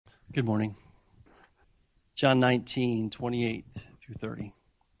Good morning. John 19:28 through 30.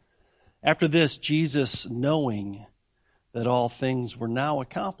 After this, Jesus, knowing that all things were now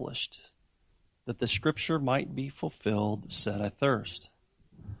accomplished, that the scripture might be fulfilled, said, I thirst.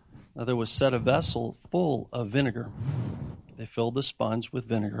 Now there was set a vessel full of vinegar. They filled the sponge with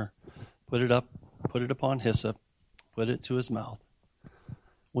vinegar, put it upon hyssop, put it to his mouth.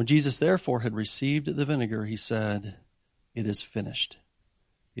 When Jesus therefore had received the vinegar, he said, It is finished.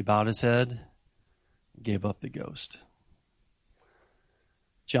 He bowed his head, gave up the ghost.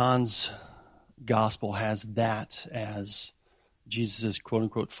 John's gospel has that as Jesus'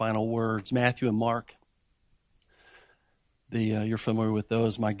 quote-unquote final words. Matthew and Mark, you're familiar with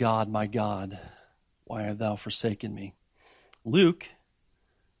those. My God, why hast thou forsaken me? Luke,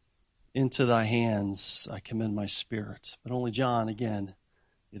 into thy hands I commend my spirit. But only John, again,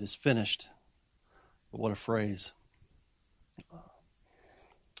 it is finished. But what a phrase.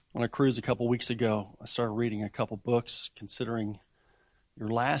 On a cruise a couple weeks ago, I started reading a couple books considering your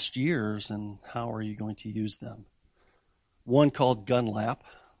last years and how are you going to use them. One called Gun Lap,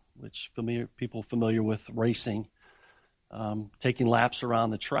 which people familiar with racing, taking laps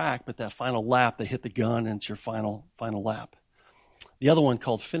around the track, but that final lap, they hit the gun and it's your final lap. The other one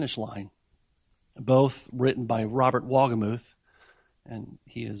called Finish Line, both written by Robert Wohlgemuth, and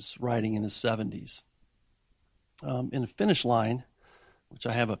he is writing in his 70s. In Finish Line, which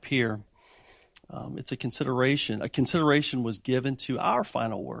I have up here, it's a consideration. A consideration was given to our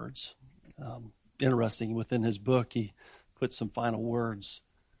final words. Interesting, within his book, he put some final words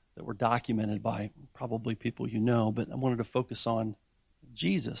that were documented by probably people you know, but I wanted to focus on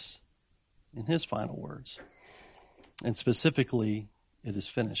Jesus in his final words. And specifically, it is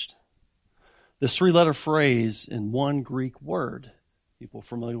finished. This three-letter phrase in one Greek word, people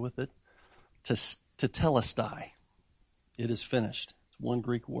familiar with it, tetelestai. It is finished. It's one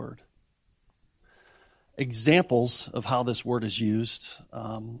Greek word. Examples of how this word is used.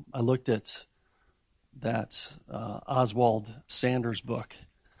 I looked at that Oswald Sanders book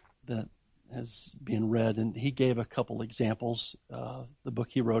that has been read, and he gave a couple examples. The book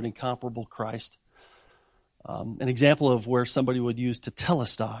he wrote, Incomparable Christ. An example of where somebody would use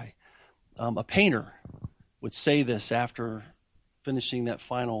tetelestai. A painter would say this after finishing that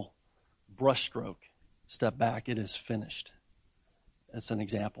final brushstroke. Step back, it is finished. That's an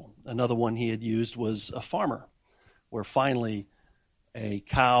example. Another one he had used was a farmer, where finally a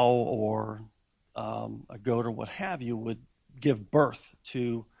cow or a goat or what have you would give birth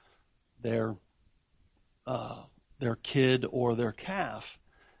to their kid or their calf,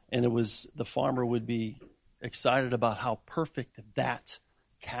 and it was the farmer would be excited about how perfect that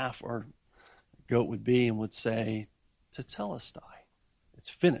calf or goat would be, and would say, tetelestai, it's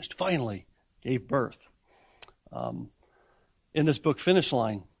finished. Finally, gave birth. In this book, Finish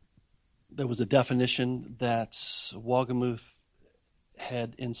Line, there was a definition that Wohlgemuth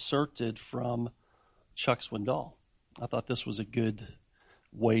had inserted from Chuck Swindoll. I thought this was a good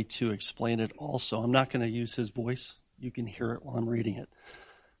way to explain it also. I'm not going to use his voice. You can hear it while I'm reading it.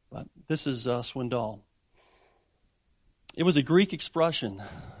 But this is Swindoll. It was a Greek expression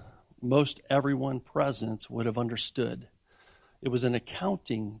most everyone present would have understood. It was an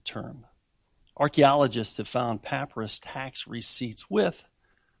accounting term. Archaeologists have found papyrus tax receipts with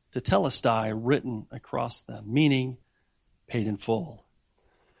tetelestai written across them, meaning paid in full.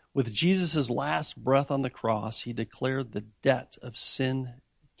 With Jesus' last breath on the cross, he declared the debt of sin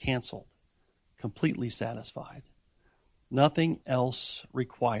canceled, completely satisfied. Nothing else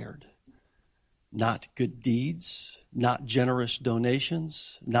required. Not good deeds, not generous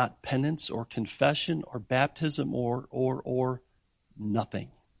donations, not penance or confession or baptism or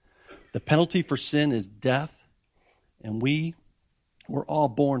nothing. The penalty for sin is death, and we were all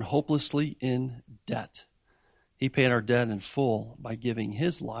born hopelessly in debt. He paid our debt in full by giving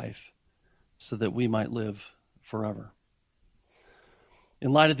his life so that we might live forever.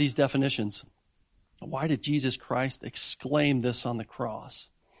 In light of these definitions, why did Jesus Christ exclaim this on the cross?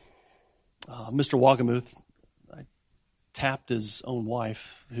 Mr. Wohlgemuth, I tapped his own wife,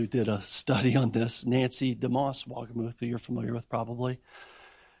 who did a study on this, Nancy DeMoss Wohlgemuth, who you're familiar with probably,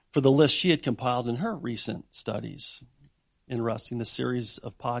 for the list she had compiled in her recent studies. Interesting, the series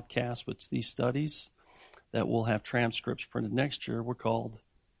of podcasts, which these studies that will have transcripts printed next year were called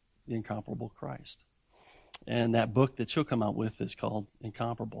The Incomparable Christ. And that book that she'll come out with is called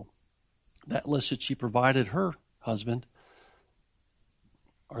Incomparable. That list that she provided her husband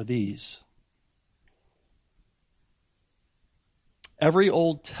are these. Every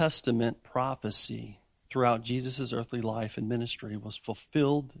Old Testament prophecy throughout Jesus' earthly life and ministry was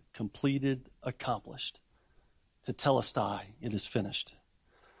fulfilled, completed, accomplished. Tetelestai, it is finished.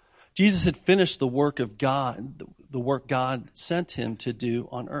 Jesus had finished the work of God, the work God sent him to do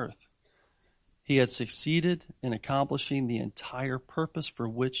on earth. He had succeeded in accomplishing the entire purpose for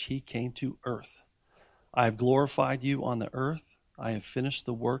which he came to earth. I have glorified you on the earth. I have finished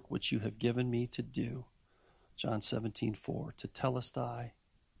the work which you have given me to do. John 17:4. Tetelestai,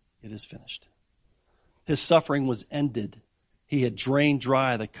 it is finished. His suffering was ended. He had drained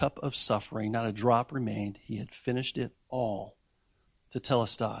dry the cup of suffering. Not a drop remained. He had finished it all.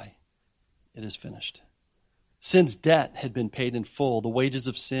 Tetelestai, it is finished. Sin's debt had been paid in full. The wages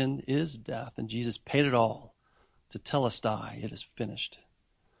of sin is death, and Jesus paid it all. Tetelestai, it is finished.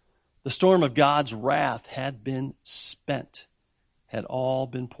 The storm of God's wrath had been spent, had all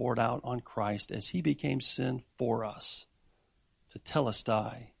been poured out on Christ as he became sin for us.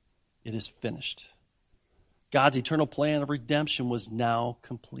 Tetelestai, it is finished. God's eternal plan of redemption was now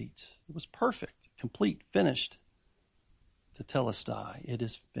complete. It was perfect, complete, finished. Tetelestai, it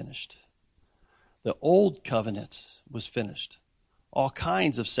is finished. The old covenant was finished. All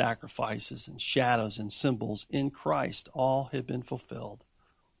kinds of sacrifices and shadows and symbols in Christ, all had been fulfilled.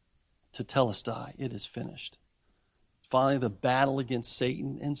 Tetelestai, it is finished. Finally, the battle against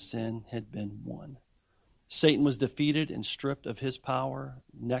Satan and sin had been won. Satan was defeated and stripped of his power,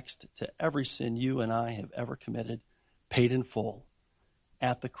 next to every sin you and I have ever committed, paid in full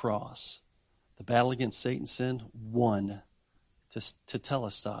at the cross. The battle against Satan's sin won.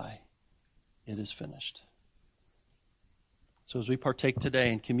 Tetelestai, it is finished. So as we partake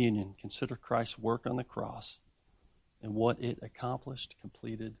today in communion, consider Christ's work on the cross and what it accomplished,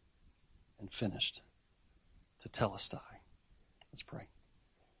 completed, and finished. Tetelestai. Let's pray.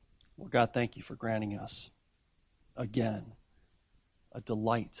 Lord God, thank you for granting us again a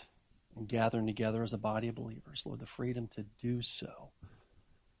delight in gathering together as a body of believers. Lord, the freedom to do so.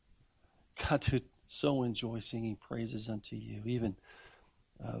 God, to so enjoy singing praises unto you, even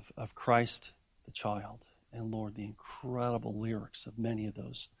of Christ the child. And Lord, the incredible lyrics of many of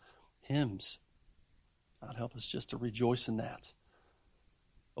those hymns. God, help us just to rejoice in that.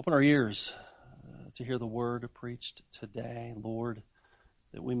 Open our ears to hear the word preached today, Lord,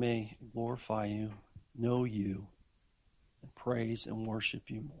 that we may glorify you, know you, and praise and worship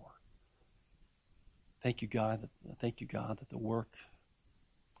you more. Thank you, God. Thank you, God, that the work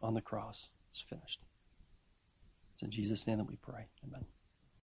on the cross is finished. It's in Jesus' name that we pray. Amen.